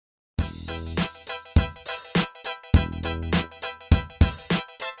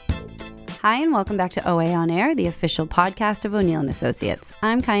Hi, and welcome back to OA On Air, the official podcast of O'Neill & Associates.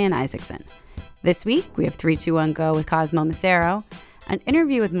 I'm Kyan Isaacson. This week, we have 321 Go with Cosmo Macero, an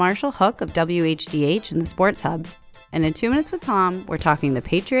interview with Marshall Hook of WHDH and the Sports Hub, and in 2 Minutes with Tom, we're talking the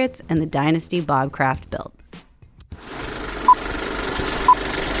Patriots and the dynasty Bob Kraft built.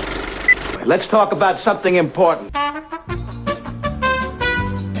 Let's talk about something important.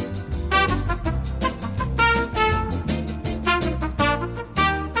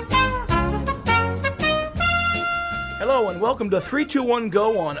 Hello and welcome to 321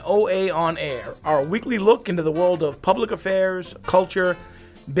 Go on OA On Air, our weekly look into the world of public affairs, culture,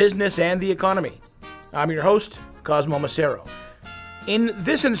 business, and the economy. I'm your host, Cosmo Macero. In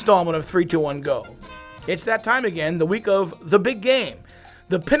this installment of 321 Go, it's that time again, the week of the big game,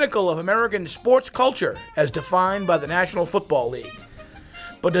 the pinnacle of American sports culture as defined by the National Football League.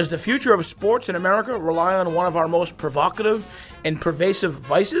 But does the future of sports in America rely on one of our most provocative and pervasive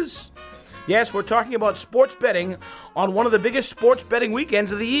vices? Yes, we're talking about sports betting on one of the biggest sports betting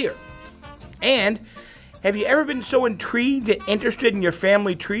weekends of the year. And have you ever been so intrigued and interested in your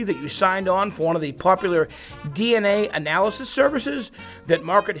family tree that you signed on for one of the popular DNA analysis services that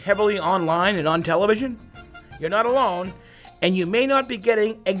market heavily online and on television? You're not alone, and you may not be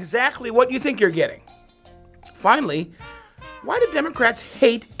getting exactly what you think you're getting. Finally, why do Democrats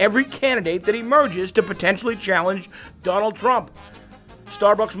hate every candidate that emerges to potentially challenge Donald Trump?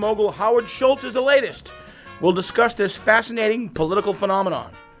 Starbucks mogul Howard Schultz is the latest. We'll discuss this fascinating political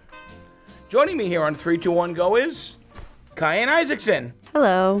phenomenon. Joining me here on 321 Go is Kyan Isaacson.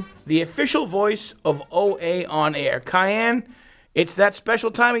 Hello. The official voice of OA On Air. Kyan, it's that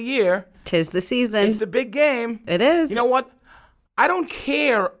special time of year. 'Tis the season. It's the big game. It is. You know what? I don't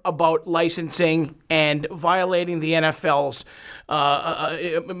care about licensing and violating the NFL's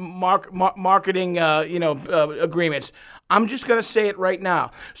marketing agreements. I'm just going to say it right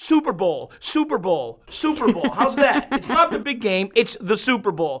now. Super Bowl, Super Bowl, Super Bowl. How's that? It's not the big game. It's the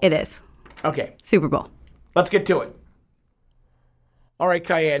Super Bowl. It is. Okay. Super Bowl. Let's get to it. All right,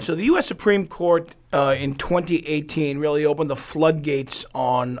 Kyan. So the U.S. Supreme Court in 2018 really opened the floodgates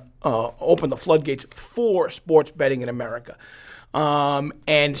for sports betting in America.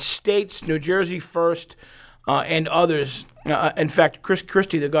 And states, New Jersey first, and others. In fact, Chris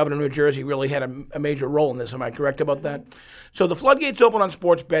Christie, the governor of New Jersey, really had a major role in this. Am I correct about that? So the floodgates open on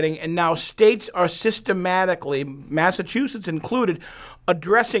sports betting, and now states are systematically, Massachusetts included,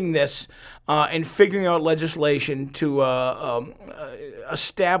 addressing this and figuring out legislation to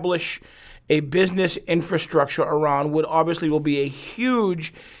establish a business infrastructure around what obviously will be a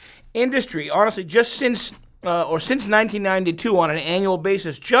huge industry. Honestly, just since 1992 on an annual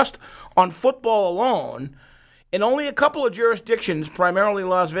basis, just on football alone, in only a couple of jurisdictions, primarily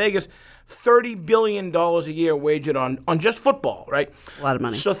Las Vegas, $30 billion a year wagered on just football, right? A lot of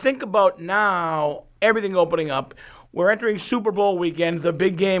money. So think about now everything opening up. We're entering Super Bowl weekend, the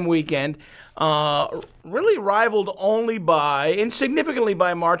big game weekend, really rivaled only by, and significantly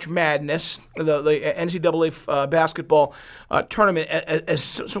by March Madness, the NCAA basketball tournament,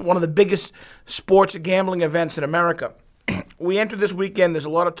 as one of the biggest sports gambling events in America. We enter this weekend. There's a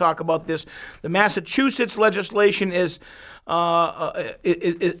lot of talk about this. The Massachusetts legislation is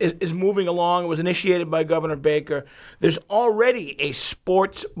moving along. It was initiated by Governor Baker. There's already a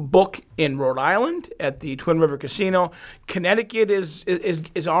sports book in Rhode Island at the Twin River Casino. Connecticut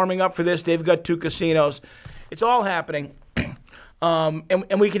is arming up for this. They've got 2 casinos. It's all happening,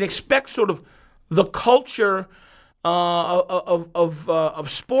 and we can expect sort of the culture of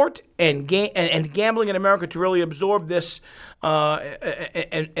sport and gambling in America to really absorb this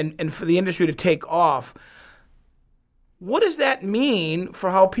and for the industry to take off. What does that mean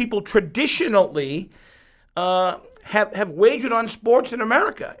for how people traditionally have wagered on sports in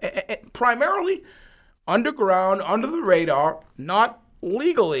America? Primarily underground, under the radar, not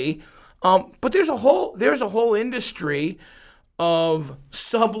legally, but there's a whole industry of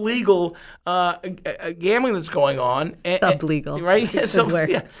sublegal gambling that's going on. Sublegal. Right? That's a good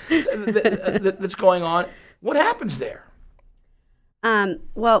word. That's going on. What happens there?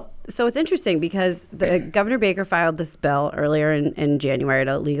 Well, so it's interesting because Governor Baker filed this bill earlier in January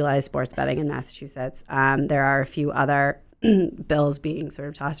to legalize sports betting in Massachusetts. There are a few other bills being sort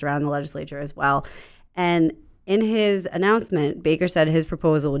of tossed around the legislature as well. And in his announcement, Baker said his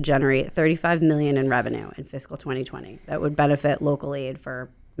proposal would generate $35 million in revenue in fiscal 2020 that would benefit local aid for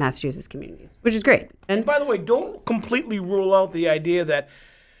Massachusetts communities, which is great. And by the way, don't completely rule out the idea that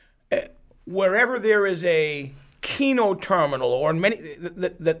wherever there is a Keno terminal or many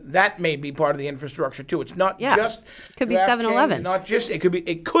that may be part of the infrastructure too. It's not just it could be 7-Eleven. Not just it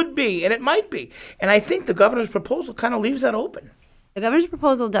could be and it might be. And I think the governor's proposal kind of leaves that open. The governor's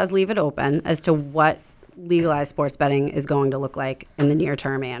proposal does leave it open as to what legalized sports betting is going to look like in the near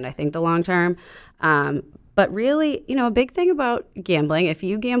term and I think the long term. But really, a big thing about gambling, if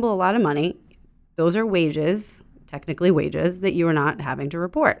you gamble a lot of money, those are wages, technically wages, that you are not having to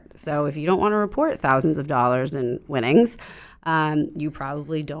report. So if you don't want to report thousands of dollars in winnings, you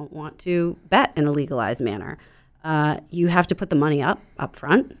probably don't want to bet in a legalized manner. You have to put the money up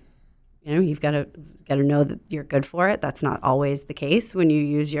front. You've got to know that you're good for it. That's not always the case when you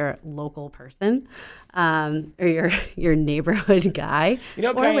use your local person or your neighborhood guy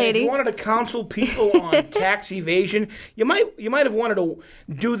or lady. If you wanted to counsel people on tax evasion, you might have wanted to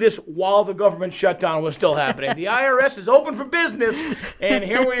do this while the government shutdown was still happening. The IRS is open for business, and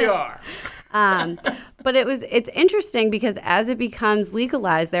here we are. But it's interesting because as it becomes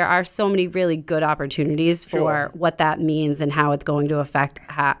legalized, there are so many really good opportunities for what that means and how it's going to affect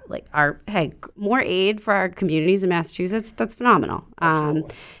more aid for our communities in Massachusetts. That's phenomenal.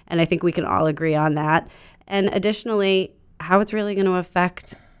 And I think we can all agree on that. And additionally, how it's really going to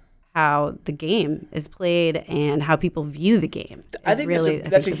affect how the game is played and how people view the game. I think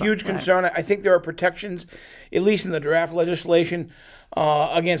that's a huge concern. I think there are protections, at least in the draft legislation,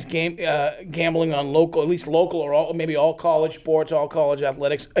 against gambling on local or maybe all college sports, all college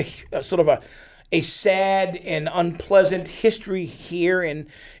athletics. A sad and unpleasant history here in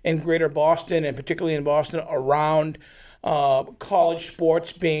Greater Boston, and particularly in Boston, around college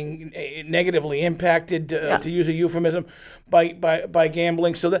sports being negatively impacted, to use a euphemism, by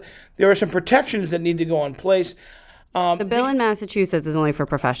gambling. So that there are some protections that need to go in place. The bill in Massachusetts is only for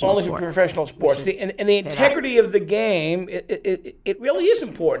professional sports. Only for professional sports. And the integrity of the game, it really is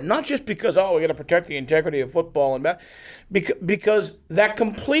important. Not just because, we got to protect the integrity of football and because that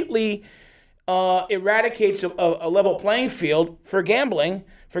completely eradicates a level playing field for gaming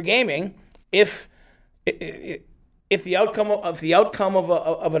if the outcome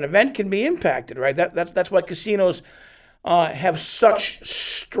of an event can be impacted, right? That's why casinos have such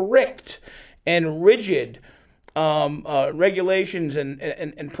strict and rigid regulations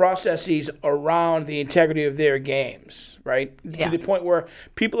and processes around the integrity of their games, right? Yeah. To the point where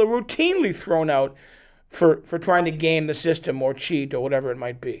people are routinely thrown out for trying to game the system or cheat or whatever it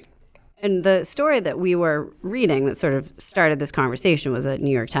might be. And the story that we were reading that sort of started this conversation was a New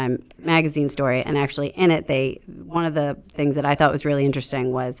York Times Magazine story. And actually in it, one of the things that I thought was really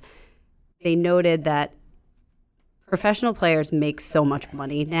interesting was they noted that professional players make so much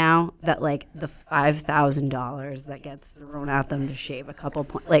money now that the $5,000 that gets thrown at them to shave a couple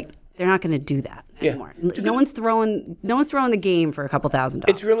points, they're not going to do that anymore. No one's throwing the game for a couple $1,000.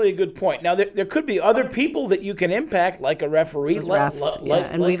 It's really a good point. Now there could be other people that you can impact, like a referee,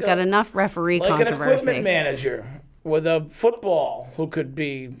 and we've got enough referee controversy. Like an equipment manager with a football who could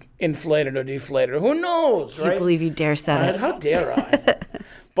be inflated or deflated. Who knows? I can't believe you dare say it. How dare I?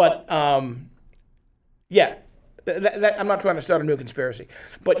 But That, I'm not trying to start a new conspiracy,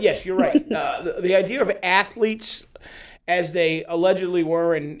 but yes, you're right. The idea of athletes, as they allegedly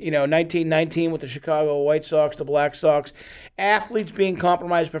were in 1919 with the Chicago White Sox, the Black Sox, athletes being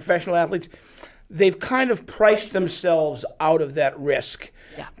compromised, professional athletes, they've kind of priced themselves out of that risk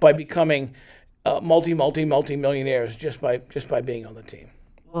by becoming multi-millionaires just by being on the team.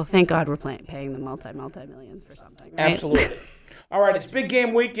 Well, thank God we're paying them multi-millions for something. Right? Absolutely. All right, it's big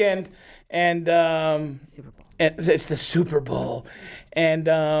game weekend, and Super Bowl. It's the Super Bowl, and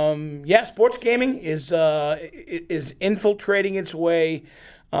sports gaming is infiltrating its way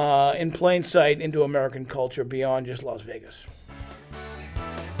in plain sight into American culture beyond just Las Vegas.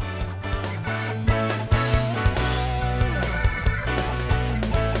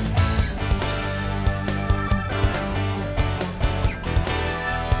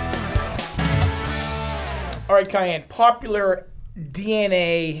 All right, Cayenne, popular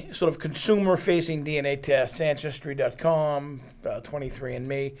DNA, sort of consumer-facing DNA tests, Ancestry.com,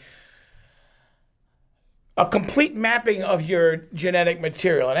 23andMe. A complete mapping of your genetic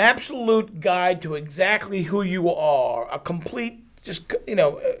material, an absolute guide to exactly who you are, a complete,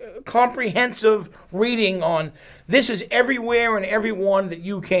 comprehensive reading on this is everywhere and everyone that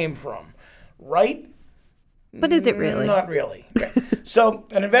you came from, right? But is it really? Not really. Okay. So,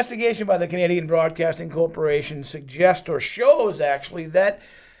 an investigation by the Canadian Broadcasting Corporation suggests or shows, actually, that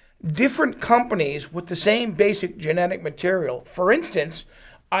different companies with the same basic genetic material, for instance,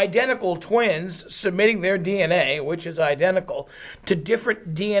 identical twins submitting their DNA, which is identical, to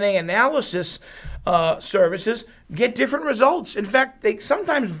different DNA analysis services, get different results. In fact, they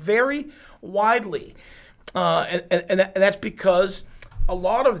sometimes vary widely. And that's because a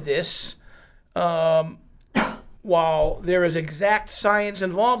lot of this while there is exact science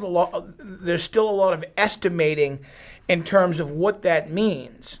involved, there's still a lot of estimating in terms of what that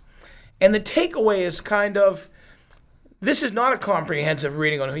means. And the takeaway is kind of, this is not a comprehensive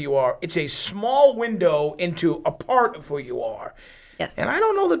reading on who you are. It's a small window into a part of who you are. Yes. And I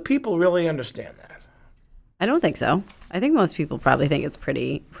don't know that people really understand that. I don't think so. I think most people probably think it's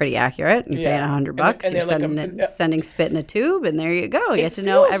pretty accurate. You're paying $100, and you're sending spit in a tube, and there you go. You get to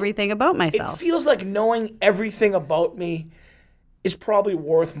know everything about myself. It feels like knowing everything about me is probably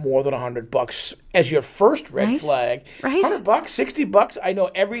worth more than $100 as your first red flag. Right. $100, $60. I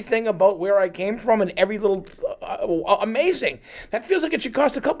know everything about where I came from and every little amazing. That feels like it should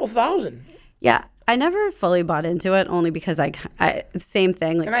cost a couple thousand. Yeah, I never fully bought into it, only because I same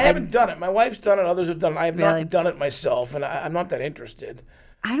thing. Like, and I haven't done it. My wife's done it. Others have done it. I have Really? not done it myself, and I'm not that interested.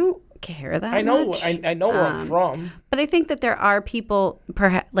 I don't care that I know. much. I know where I'm from. But I think that there are people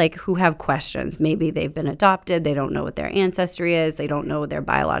perhaps like who have questions. Maybe they've been adopted. They don't know what their ancestry is. They don't know their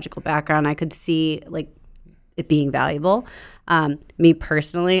biological background. I could see like it being valuable. Me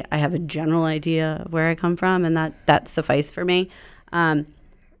personally, I have a general idea of where I come from, and that suffices for me.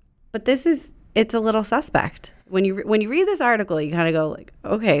 But it's a little suspect. When you read this article, you kind of go like,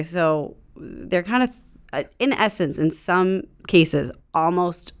 okay, so they're kind of, in essence, in some cases,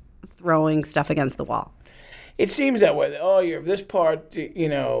 almost throwing stuff against the wall. It seems that way. Oh, you're this part,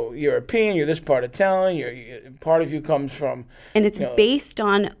 European. You're this part Italian. Part of you comes from. And it's based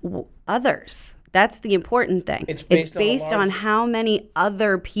on others. That's the important thing. It's based on how many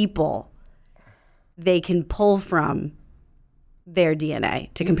other people they can pull from their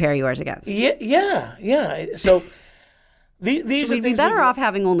DNA to compare yours against. Yeah. So these so are we'd be things better off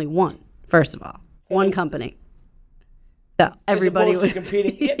having only one, first of all. One company. So everybody was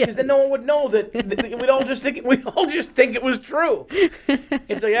competing. Yeah, because then no one would know that. We'd all just think it was true.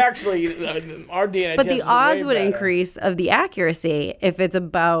 It's like actually our DNA. But the odds would better. increase of the accuracy if it's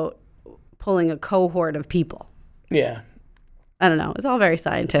about pulling a cohort of people. Yeah. I don't know. It's all very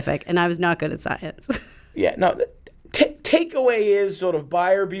scientific, and I was not good at science. Yeah. No. Takeaway is sort of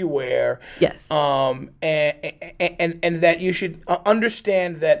buyer beware. Yes. And that you should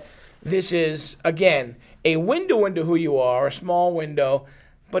understand that this is, again, a window into who you are, a small window,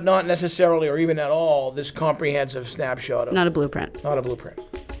 but not necessarily or even at all this comprehensive snapshot of Not a blueprint. Not a blueprint.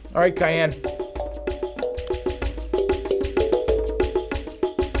 All right, Cayenne.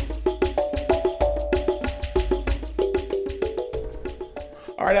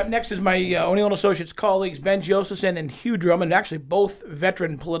 All right, up next is my O'Neill & Associates colleagues, Ben Josephson and Hugh Drummond, actually both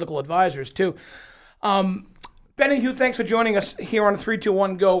veteran political advisors, too. Ben and Hugh, thanks for joining us here on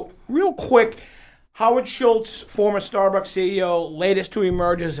 321 Go. Real quick, Howard Schultz, former Starbucks CEO, latest to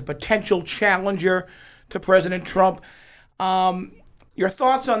emerge as a potential challenger to President Trump. Your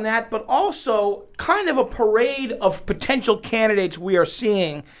thoughts on that, but also kind of a parade of potential candidates we are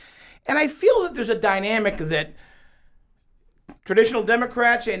seeing. And I feel that there's a dynamic that traditional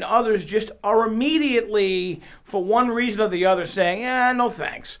Democrats and others just are immediately, for one reason or the other, saying, no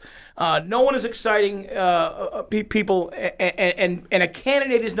thanks. No one is exciting people, and a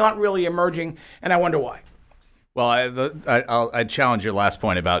candidate is not really emerging, and I wonder why. Well, I challenge your last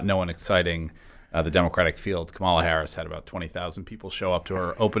point about no one exciting the Democratic field. Kamala Harris had about 20,000 people show up to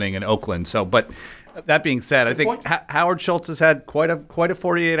her opening in Oakland. So, but that being said, I think Howard Schultz has had quite a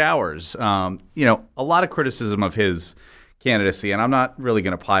 48 hours. A lot of criticism of his candidacy, and I'm not really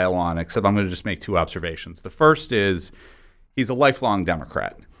going to pile on, except I'm going to just make two observations. The first is he's a lifelong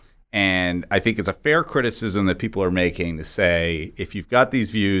Democrat. And I think it's a fair criticism that people are making to say, if you've got these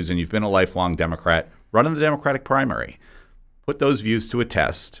views and you've been a lifelong Democrat, run in the Democratic primary. Put those views to a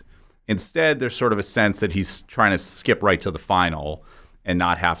test. Instead, there's sort of a sense that he's trying to skip right to the final and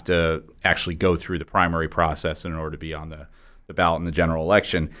not have to actually go through the primary process in order to be on the ballot in the general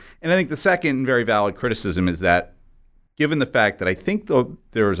election. And I think the second very valid criticism is that given the fact that I think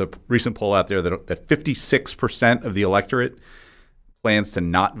there was a recent poll out there that 56% of the electorate plans to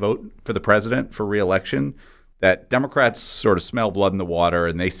not vote for the president for re-election, that Democrats sort of smell blood in the water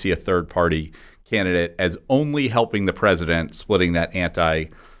and they see a third-party candidate as only helping the president, splitting that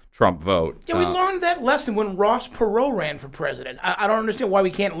anti-Trump vote. Yeah, we learned that lesson when Ross Perot ran for president. I don't understand why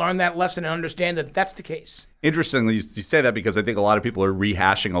we can't learn that lesson and understand that that's the case. Interestingly, you say that because I think a lot of people are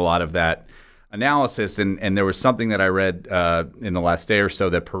rehashing a lot of that analysis, and there was something that I read in the last day or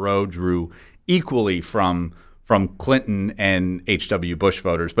so that Perot drew equally from Clinton and H.W. Bush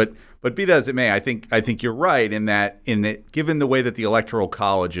voters. But be that as it may, I think you're right in that given the way that the Electoral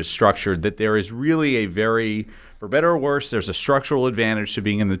College is structured, that there is really a very, for better or worse, there's a structural advantage to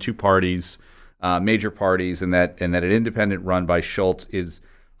being in the two parties, major parties, and that an independent run by Schultz is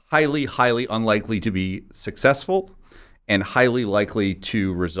highly, highly unlikely to be successful and highly likely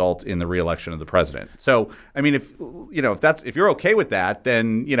to result in the reelection of the president. So, I mean, if you're okay with that,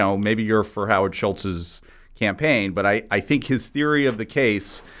 then, maybe you're for Howard Schultz's campaign. But I think his theory of the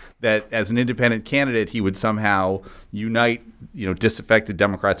case that as an independent candidate, he would somehow unite, disaffected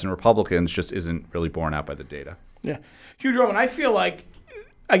Democrats and Republicans just isn't really borne out by the data. Yeah. Hugh Drummond, I feel like,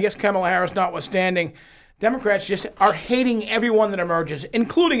 I guess Kamala Harris notwithstanding, Democrats just are hating everyone that emerges,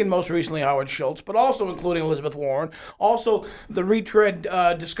 including and most recently Howard Schultz, but also including Elizabeth Warren, also the retread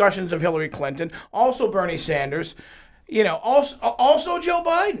discussions of Hillary Clinton, also Bernie Sanders, also Joe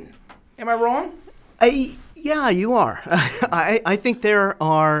Biden. Am I wrong? Yeah, you are. I think there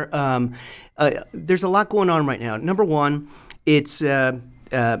are. There's a lot going on right now. Number one, it's you're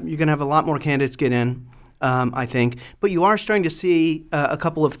going to have a lot more candidates get in. I think. But you are starting to see a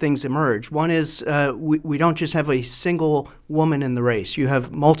couple of things emerge. One is we don't just have a single woman in the race. You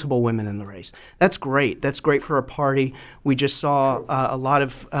have multiple women in the race. That's great. That's great for our party. We just saw a lot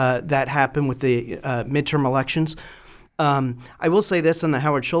of that happen with the midterm elections. I will say this on the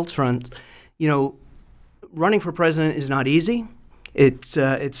Howard Schultz front. Running for president is not easy. It's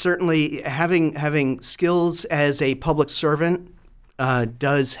certainly having skills as a public servant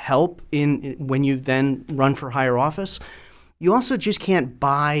does help in when you then run for higher office. You also just can't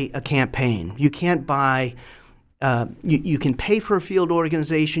buy a campaign. You can't buy. You can pay for a field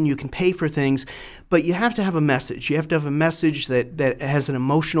organization. You can pay for things, but you have to have a message. You have to have a message that has an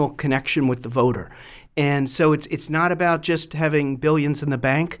emotional connection with the voter. And so it's not about just having billions in the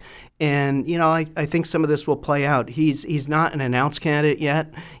bank. And I think some of this will play out. He's not an announced candidate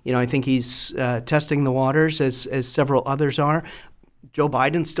yet. I think he's testing the waters as several others are. Joe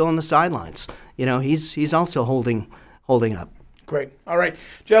Biden's still on the sidelines. He's also holding up. Great. All right,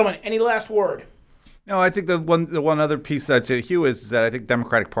 gentlemen. Any last word? No, I think the one other piece that I'd say to Hugh is that I think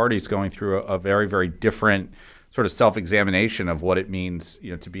Democratic Party is going through a very, very different sort of self-examination of what it means,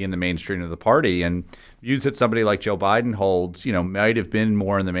 to be in the mainstream of the party. And views that somebody like Joe Biden holds, might have been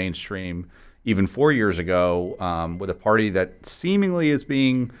more in the mainstream even 4 years ago, with a party that seemingly is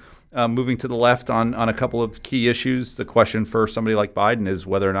being moving to the left on a couple of key issues. The question for somebody like Biden is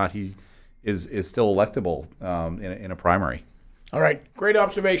whether or not he is still electable in a primary. All right. Great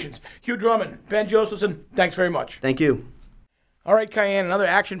observations. Hugh Drummond, Ben Josephson, thanks very much. Thank you. All right, Cayenne, another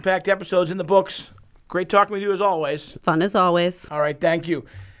action-packed episode's in the books. Great talking with you as always. Fun as always. All right, thank you.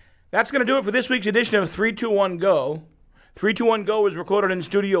 That's going to do it for this week's edition of 321 Go. 321 Go is recorded in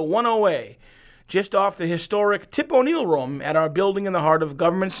Studio 108, just off the historic Tip O'Neill Room at our building in the heart of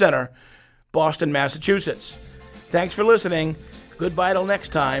Government Center, Boston, Massachusetts. Thanks for listening. Goodbye till next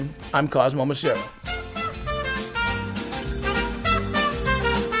time. I'm Cosmo Macero.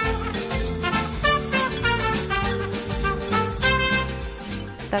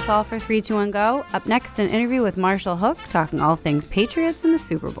 That's all for 321 Go. Up next, an interview with Marshall Hook, talking all things Patriots and the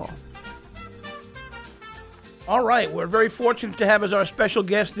Super Bowl. All right, we're very fortunate to have as our special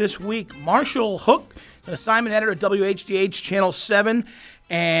guest this week Marshall Hook, an assignment editor at WHDH Channel 7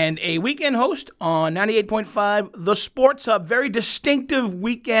 and a weekend host on 98.5 The Sports Hub. Very distinctive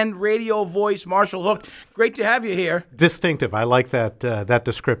weekend radio voice, Marshall Hook. Great to have you here. Distinctive. I like that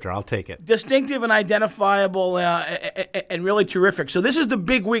descriptor. I'll take it. Distinctive and identifiable and really terrific. So this is the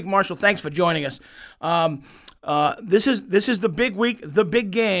big week, Marshall. Thanks for joining us. This is the big week, the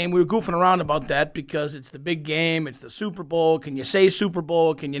big game. We were goofing around about that because it's the big game. It's the Super Bowl. Can you say Super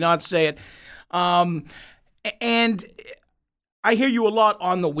Bowl? Can you not say it? And I hear you a lot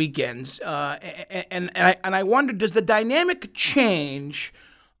on the weekends, and I wonder, does the dynamic change,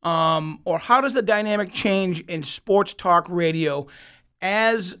 or how does the dynamic change in sports talk radio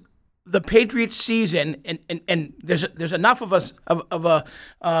as the Patriots season, and there's enough of us of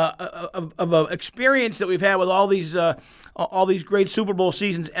a experience that we've had with all these great Super Bowl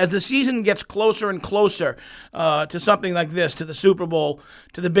seasons. As the season gets closer and closer to something like this, to the Super Bowl,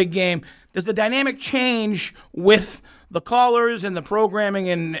 to the big game, does the dynamic change with the callers and the programming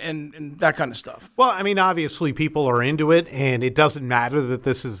and that kind of stuff? Well, I mean, obviously people are into it, and it doesn't matter that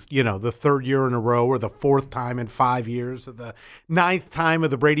this is, the third year in a row or the fourth time in 5 years or the ninth time of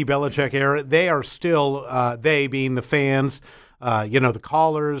the Brady Belichick era. They are still, they being the fans, the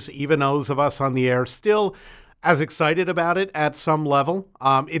callers, even those of us on the air, still as excited about it at some level.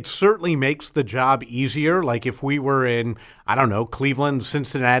 It certainly makes the job easier. Like if we were in, Cleveland,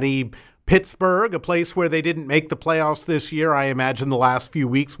 Cincinnati, Pittsburgh, a place where they didn't make the playoffs this year, I imagine the last few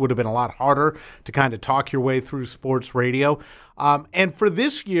weeks would have been a lot harder to kind of talk your way through sports radio. And for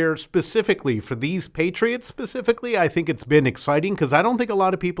this year specifically, for these Patriots specifically, I think it's been exciting because I don't think a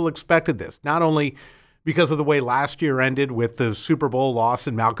lot of people expected this. Not only because of the way last year ended with the Super Bowl loss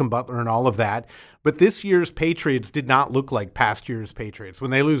and Malcolm Butler and all of that. But this year's Patriots did not look like past year's Patriots.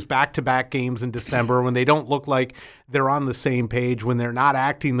 When they lose back-to-back games in December, when they don't look like they're on the same page, when they're not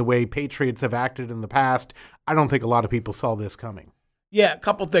acting the way Patriots have acted in the past, I don't think a lot of people saw this coming. Yeah, a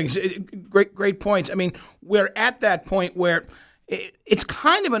couple things. Great points. I mean, we're at that point where it's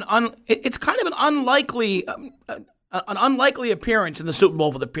kind of an unlikely appearance in the Super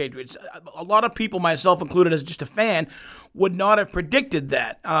Bowl for the Patriots. A lot of people, myself included, as just a fan, would not have predicted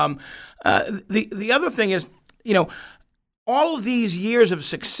that. The other thing is, all of these years of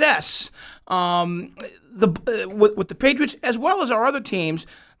success, with the Patriots as well as our other teams,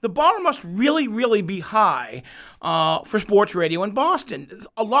 the bar must really, really be high for sports radio in Boston.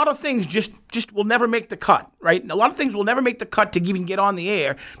 A lot of things just will never make the cut, right? A lot of things will never make the cut to even get on the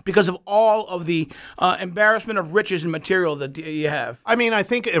air because of all of the embarrassment of riches and material that you have. I mean, I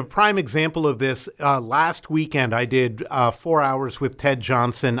think a prime example of this, last weekend I did 4 hours with Ted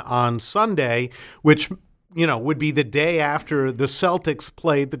Johnson on Sunday, which would be the day after the Celtics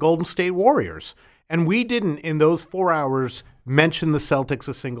played the Golden State Warriors. And we didn't, in those 4 hours, mention the Celtics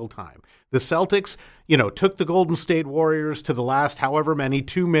a single time. The Celtics, took the Golden State Warriors to the last however many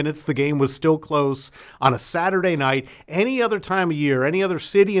 2 minutes. The game was still close on a Saturday night. Any other time of year, any other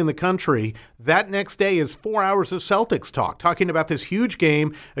city in the country, that next day is 4 hours of Celtics talk, talking about this huge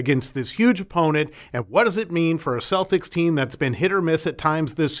game against this huge opponent and what does it mean for a Celtics team that's been hit or miss at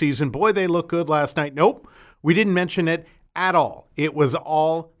times this season. Boy, they look good last night. Nope, we didn't mention it at all. It was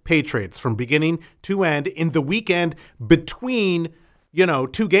all Patriots from beginning to end in the weekend between,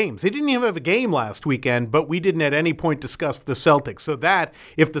 two games. They didn't even have a game last weekend, but we didn't at any point discuss the Celtics. So that,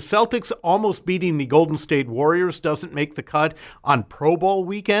 if the Celtics almost beating the Golden State Warriors doesn't make the cut on Pro Bowl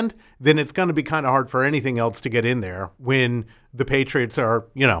weekend, then it's going to be kind of hard for anything else to get in there when the Patriots are,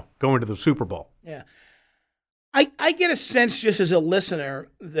 going to the Super Bowl. Yeah. I get a sense just as a listener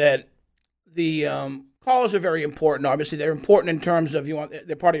that the callers are very important. Obviously, they're important in terms of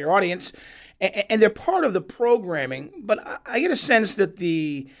they're part of your audience, and they're part of the programming. But I get a sense that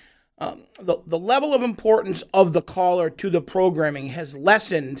the level of importance of the caller to the programming has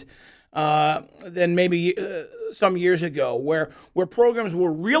lessened than maybe some years ago, where programs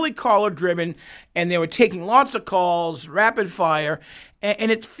were really caller driven and they were taking lots of calls, rapid fire,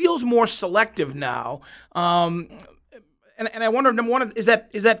 and it feels more selective now. And I wonder, number one, is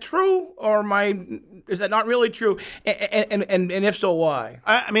that true, or is that not really true? And if so, why?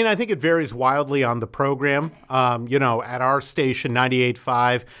 I mean, I think it varies wildly on the program. At our station,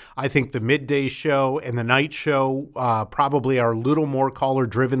 98.5, I think the midday show and the night show probably are a little more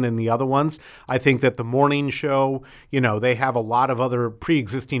caller-driven than the other ones. I think that the morning show, they have a lot of other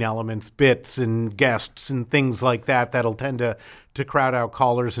pre-existing elements, bits and guests and things like that that'll tend to crowd out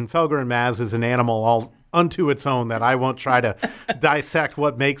callers. And Felger and Maz is an animal all unto its own that I won't try to dissect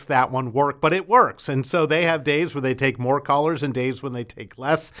what makes that one work, but it works. And so they have days where they take more callers and days when they take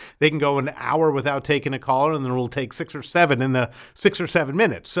less. They can go an hour without taking a caller, and then we'll take 6 or 7 in the 6 or 7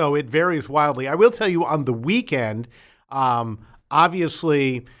 minutes. So it varies wildly. I will tell you on the weekend,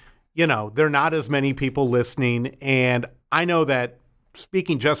 obviously, there are not as many people listening, and I know that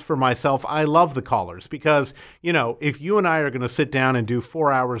speaking just for myself, I love the callers because, if you and I are going to sit down and do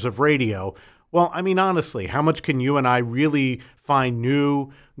 4 hours of radio, well, I mean, honestly, how much can you and I really find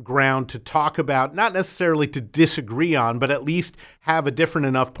new ground to talk about, not necessarily to disagree on, but at least have a different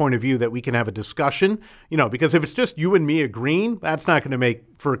enough point of view that we can have a discussion? Because if it's just you and me agreeing, that's not going to make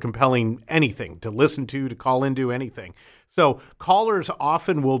for a compelling anything to listen to call into, anything. So callers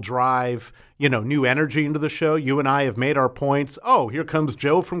often will drive, new energy into the show. You and I have made our points. Oh, here comes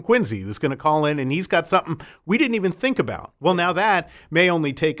Joe from Quincy who's going to call in, and he's got something we didn't even think about. Well, now that may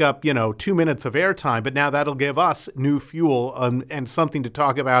only take up, 2 minutes of airtime, but now that'll give us new fuel and something to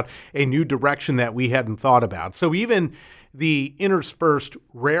talk about, a new direction that we hadn't thought about. So even the interspersed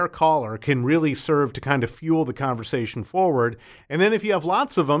rare caller can really serve to kind of fuel the conversation forward. And then if you have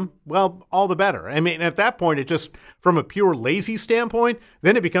lots of them, well, all the better. I mean, at that point, it just, from a pure lazy standpoint,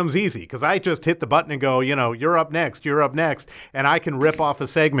 then it becomes easy because I just hit the button and go, you're up next, and I can rip off a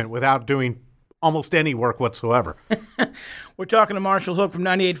segment without doing almost any work whatsoever. We're talking to Marshall Hook from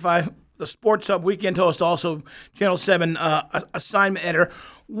 98.5, the Sports Hub weekend host, also Channel 7 assignment editor.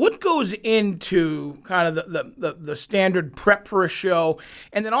 What goes into kind of the standard prep for a show,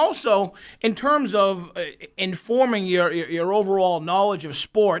 and then also in terms of informing your overall knowledge of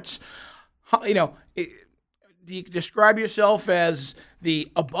sports? Do you describe yourself as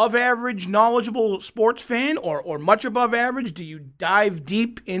the above average knowledgeable sports fan, or much above average? Do you dive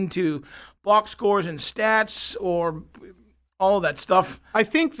deep into box scores and stats, or all of that stuff. I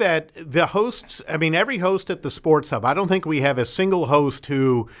think that the hosts, every host at the Sports Hub, I don't think we have a single host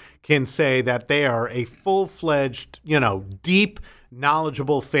who can say that they are a full-fledged, deep,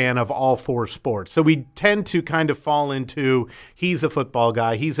 knowledgeable fan of all four sports. So we tend to kind of fall into, he's a football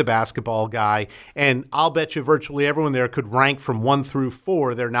guy, he's a basketball guy, and I'll bet you virtually everyone there could rank from 1 through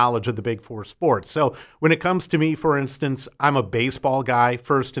 4 their knowledge of the big four sports. So when it comes to me, for instance, I'm a baseball guy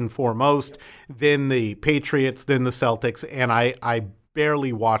first and foremost, then the Patriots, then the Celtics, and I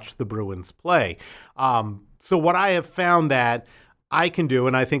barely watch the Bruins play. So what I have found that I can do,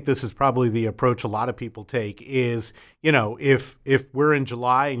 and I think this is probably the approach a lot of people take, is, if we're in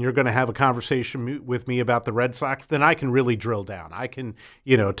July and you're going to have a conversation with me about the Red Sox, then I can really drill down. I can,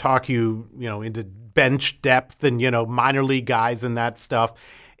 talk you, into bench depth and, minor league guys and that stuff.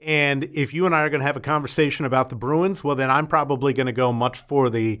 And if you and I are going to have a conversation about the Bruins, well, then I'm probably going to go much for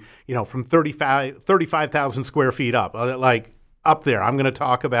the, from 35,000 square feet up, like up there. I'm going to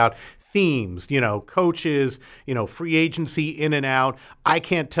talk about themes, coaches, free agency in and out. I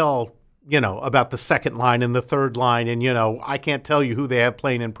can't tell, about the second line and the third line. And, I can't tell you who they have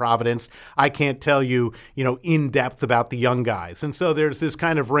playing in Providence. I can't tell you, in depth about the young guys. And so there's this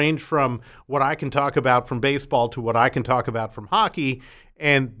kind of range from what I can talk about from baseball to what I can talk about from hockey.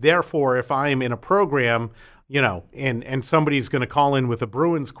 And therefore, if I'm in a program, and somebody's going to call in with a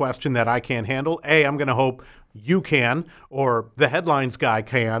Bruins question that I can't handle, I'm going to hope you can, or the headlines guy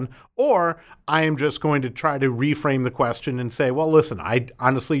can, or I am just going to try to reframe the question and say, well, listen, I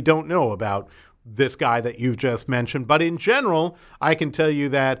honestly don't know about this guy that you've just mentioned, but in general, I can tell you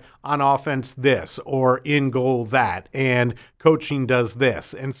that on offense this, or in goal that, and coaching does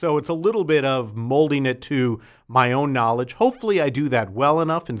this. And so it's a little bit of molding it to my own knowledge. Hopefully I do that well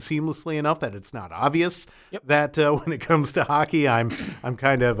enough and seamlessly enough that it's not obvious that when it comes to hockey, I'm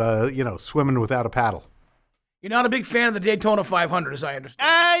kind of, swimming without a paddle. You're not a big fan of the Daytona 500, as I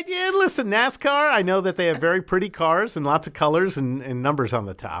understand. Listen, NASCAR, I know that they have very pretty cars and lots of colors and numbers on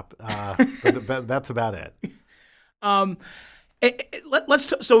the top. But that's about it.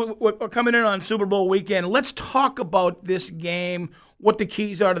 So we're coming in on Super Bowl weekend. Let's talk about this game, what the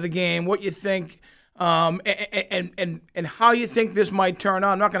keys are to the game, what you think, and how you think this might turn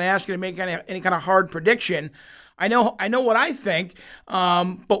out. I'm not going to ask you to make any kind of hard prediction. I know what I think,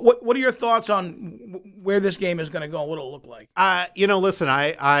 but what are your thoughts on where this game is going to go? What it'll look like? Listen,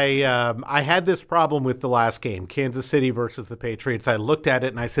 I had this problem with the last game, Kansas City versus the Patriots. I looked at it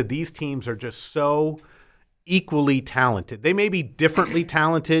and I said, these teams are just so equally talented. They may be differently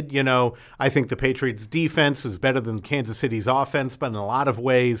talented. I think the Patriots' defense was better than Kansas City's offense, but in a lot of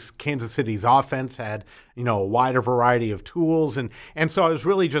ways, Kansas City's offense had, a wider variety of tools. And so I was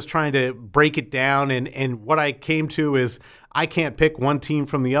really just trying to break it down. And what I came to is I can't pick one team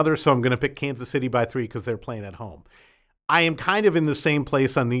from the other, so I'm going to pick Kansas City by 3 because they're playing at home. I am kind of in the same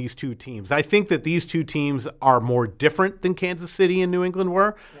place on these two teams. I think that these two teams are more different than Kansas City and New England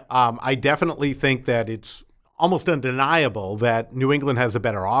were. I definitely think that it's almost undeniable that New England has a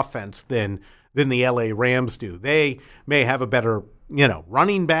better offense than the LA Rams do. They may have a better,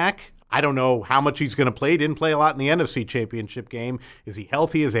 running back. I don't know how much he's going to play. He didn't play a lot in the NFC Championship game. Is he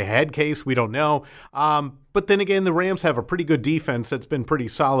healthy? Is he a head case? We don't know. But then again, the Rams have a pretty good defense that's been pretty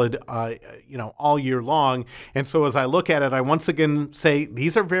solid, all year long. And so as I look at it, I once again say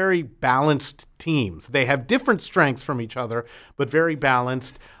these are very balanced teams. They have different strengths from each other, but very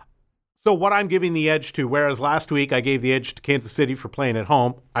balanced. So what I'm giving the edge to, whereas last week I gave the edge to Kansas City for playing at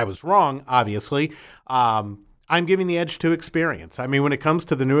home, I was wrong, obviously. I'm giving the edge to experience. I mean, when it comes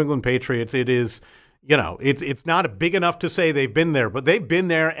to the New England Patriots, it is, it's not big enough to say they've been there, but they've been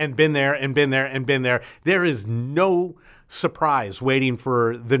there and been there and been there and been there. There is no surprise waiting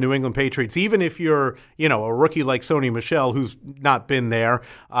for the New England Patriots, even if you're, a rookie like Sony Michel who's not been there,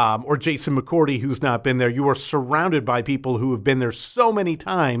 or Jason McCourty who's not been there. You are surrounded by people who have been there so many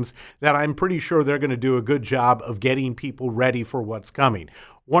times that I'm pretty sure they're going to do a good job of getting people ready for what's coming.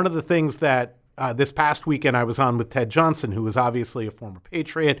 One of the things that this past weekend I was on with Ted Johnson, who is obviously a former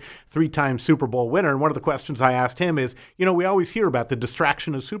Patriot, 3-time Super Bowl winner. And one of the questions I asked him is, we always hear about the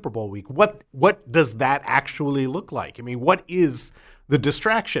distraction of Super Bowl week. What does that actually look like? I mean, what is the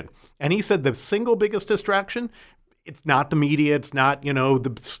distraction? And he said the single biggest distraction, it's not the media, it's not,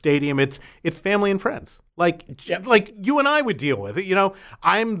 the stadium, it's family and friends. Like you and I would deal with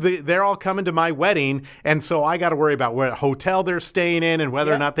it. They're all coming to my wedding, and so I got to worry about what hotel they're staying in and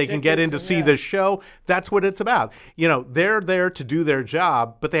whether or not they can get in to see the show. That's what it's about. They're there to do their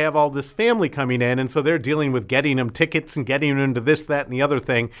job, but they have all this family coming in, and so they're dealing with getting them tickets and getting them into this, that, and the other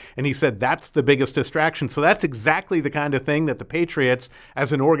thing. And he said that's the biggest distraction. So that's exactly the kind of thing that the Patriots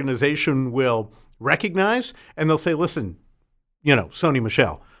as an organization will recognize, and they'll say, listen, Sony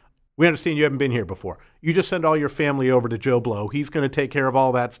Michel, we understand you haven't been here before. You just send all your family over to Joe Blow. He's going to take care of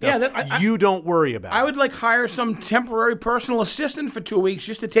all that stuff. Yeah, you don't worry about it. I would hire some temporary personal assistant for 2 weeks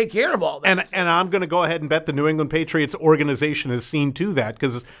just to take care of all that. And I'm going to go ahead and bet the New England Patriots organization has seen to that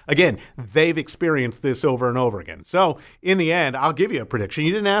because, again, they've experienced this over and over again. So, in the end, I'll give you a prediction.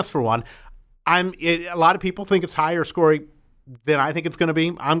 You didn't ask for one. A lot of people think it's higher scoring than I think it's going to be.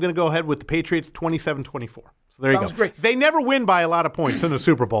 I'm going to go ahead with the Patriots 27-24. So there you go. Great. They never win by a lot of points in the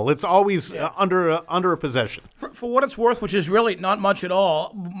Super Bowl. It's always under a possession. For what it's worth, which is really not much at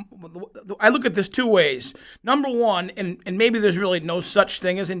all, I look at this two ways. Number one, and maybe there's really no such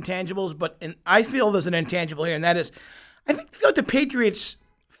thing as intangibles, but I feel there's an intangible here, and that is I feel like the Patriots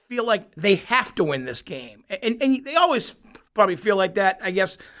feel like they have to win this game. And they always probably feel like that, I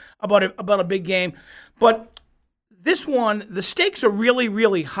guess, about a big game. But this one, the stakes are really,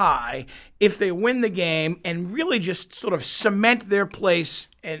 really high if they win the game and really just sort of cement their place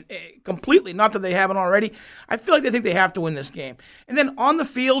and completely, not that they haven't already. I feel like they think they have to win this game. And then on the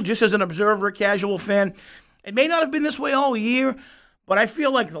field, just as an observer, a casual fan, it may not have been this way all year, but I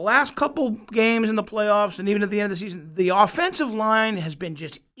feel like the last couple games in the playoffs and even at the end of the season, the offensive line has been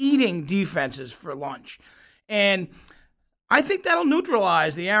just eating defenses for lunch. And I think that'll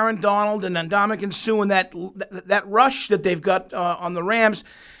neutralize the Aaron Donald and Ndamukong Suh and that rush that they've got on the Rams.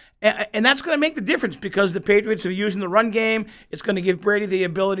 And that's going to make the difference because the Patriots are using the run game. It's going to give Brady the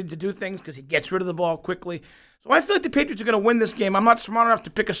ability to do things because he gets rid of the ball quickly. So I feel like the Patriots are going to win this game. I'm not smart enough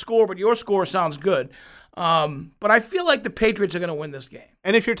to pick a score, but your score sounds good. But I feel like the Patriots are going to win this game.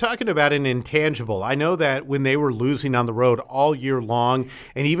 And if you're talking about an intangible, I know that when they were losing on the road all year long,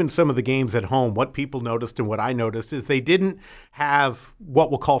 and even some of the games at home, what people noticed and what I noticed is they didn't have what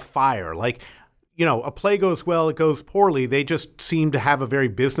we'll call fire. Like, a play goes well, it goes poorly. They just seemed to have a very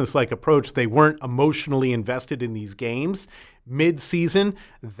business-like approach. They weren't emotionally invested in these games. Mid-season,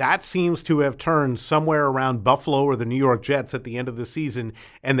 that seems to have turned somewhere around Buffalo or the New York Jets at the end of the season,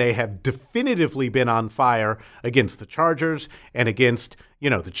 and they have definitively been on fire against the Chargers and against,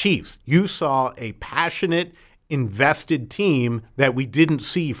 the Chiefs. You saw a passionate, invested team that we didn't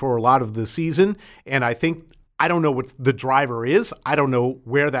see for a lot of the season, and I don't know what the driver is. I don't know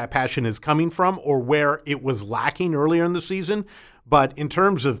where that passion is coming from or where it was lacking earlier in the season. But in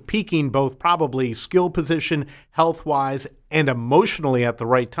terms of peaking both probably skill position, health-wise, and emotionally at the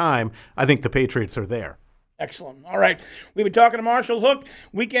right time, I think the Patriots are there. Excellent. All right. We've been talking to Marshall Hook,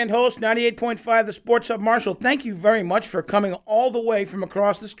 weekend host, 98.5 The Sports Hub. Marshall, thank you very much for coming all the way from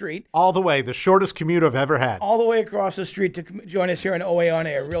across the street. All the way. The shortest commute I've ever had. All the way across the street to join us here on OA On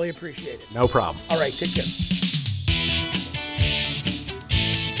Air. Really appreciate it. No problem. All right. Take care.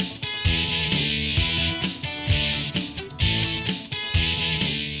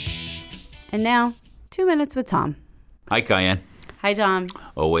 And now, 2 minutes with Tom. Hi, Cayenne. Hi, Tom.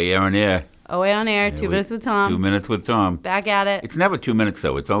 OA on air. OA on air, 2 minutes with Tom. 2 minutes with Tom. Back at it. It's never 2 minutes,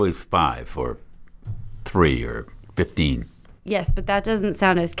 though. It's always 5 or 3 or 15. Yes, but that doesn't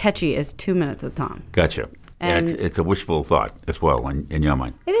sound as catchy as 2 minutes with Tom. Gotcha. And it's a wishful thought as well in your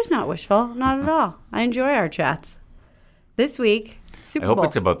mind. It is not wishful, not at all. I enjoy our chats. This week, Super Bowl. I hope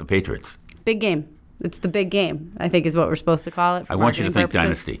it's about the Patriots. Big game. It's the big game, I think is what we're supposed to call it. I want you to think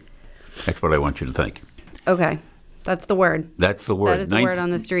purposes. dynasty. That's what I want you to think. Okay. That's the word. That's the word. That is the word on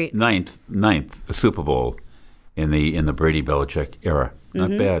the street. Ninth Super Bowl in the Brady Belichick era.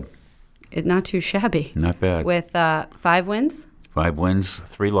 Not bad. Not too shabby. Not bad. With 5 wins? 5 wins,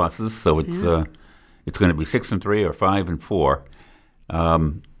 3 losses. So it's going to be 6-3 or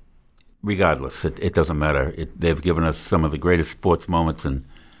 5-4. Regardless, it doesn't matter. They've given us some of the greatest sports moments in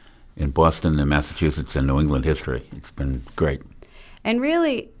Boston and Massachusetts and New England history. It's been great. And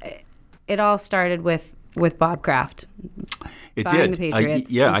really, it all started with Bob Kraft. It buying did. The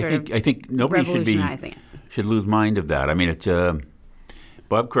Patriots. I think nobody should lose mind of that. I mean,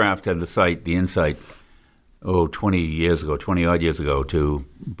 Bob Kraft had the insight, 20 odd years ago, to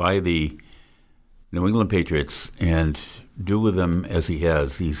buy the New England Patriots and do with them as he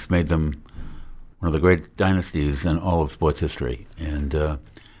has. He's made them one of the great dynasties in all of sports history. And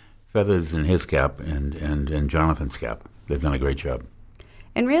feathers in his cap and Jonathan's cap. They've done a great job.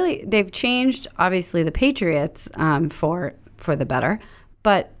 And really, they've changed, obviously, the Patriots for the better,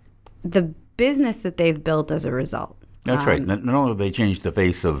 but the business that they've built as a result. That's right. Not only have they changed the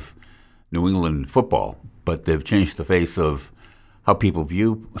face of New England football, but they've changed the face of how people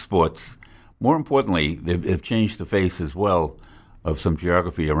view sports. More importantly, they've changed the face as well of some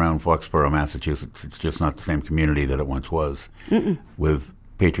geography around Foxborough, Massachusetts. It's just not the same community that it once was with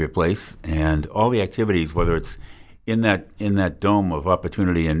Patriot Place and all the activities, whether it's in that dome of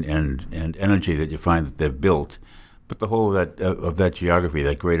opportunity and energy that you find that they've built, But the whole of that geography,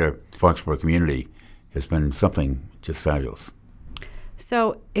 that greater Foxborough community, has been something just fabulous.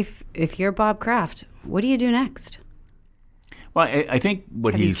 So if you're Bob Kraft, what do you do next? Well, I think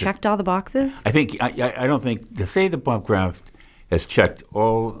what Have you checked all the boxes? I don't think to say that Bob Kraft has checked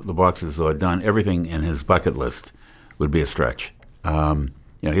all the boxes or done everything in his bucket list would be a stretch.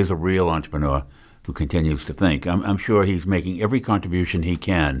 He's a real entrepreneur who continues to think. I'm sure he's making every contribution he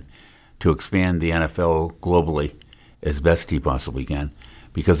can to expand the NFL globally as best he possibly can,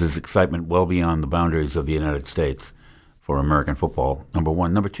 because there's excitement well beyond the boundaries of the United States for American football, number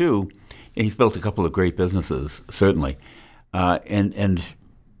one. Number two, he's built a couple of great businesses, certainly. And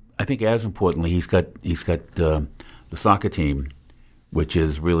I think as importantly, he's got the soccer team, which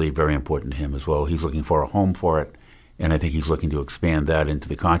is really very important to him as well. He's looking for a home for it, and I think he's looking to expand that into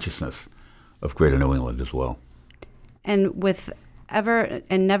the consciousness of Greater New England as well. And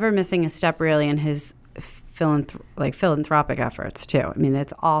never missing a step really in his philanthropic efforts too. I mean,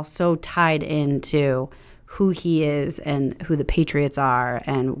 it's all so tied into who he is and who the Patriots are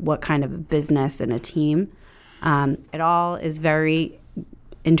and what kind of a business and a team. It all is very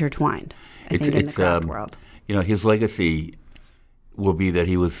intertwined, I think, in the Kraft world. His legacy will be that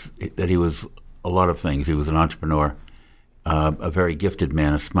he was a lot of things. He was an entrepreneur, a very gifted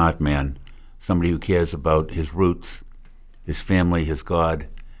man, a smart man, somebody who cares about his roots, his family, his God,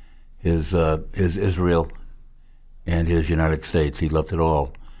 his Israel, and his United States. He loved it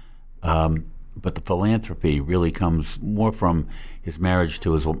all. But the philanthropy really comes more from his marriage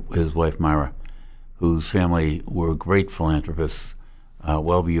to his wife, Myra, whose family were great philanthropists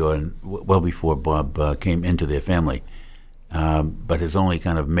well before Bob came into their family, but has only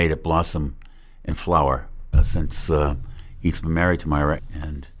kind of made it blossom and flower since he's been married to Myra.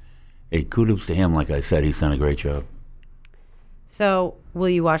 And kudos to him. Like I said, he's done a great job. So, will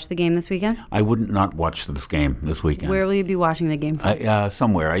you watch the game this weekend? I wouldn't not watch this game this weekend. Where will you be watching the game from?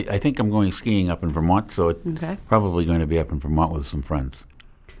 Somewhere. I think I'm going skiing up in Vermont, so it's probably going to be up in Vermont with some friends.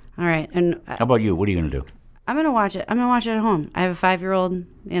 All right. And how about you? What are you going to do? I'm going to watch it. I'm going to watch it at home. I have a 5-year-old.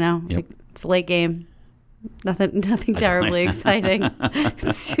 Yep. It's a late game. Nothing terribly exciting.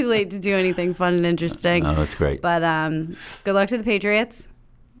 It's too late to do anything fun and interesting. Oh, that's great. But good luck to the Patriots,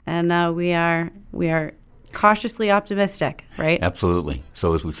 and we are cautiously optimistic, right? Absolutely.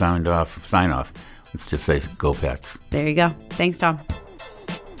 So as we sign off, let's just say go Pats. There you go. Thanks, Tom.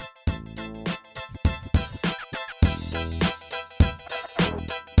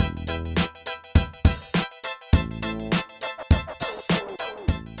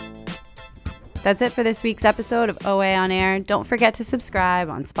 That's it for this week's episode of OA On Air. Don't forget to subscribe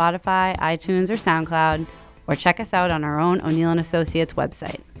on Spotify, iTunes, or SoundCloud, or check us out on our own O'Neill & Associates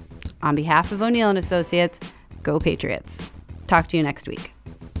website. On behalf of O'Neill & Associates, go Patriots. Talk to you next week.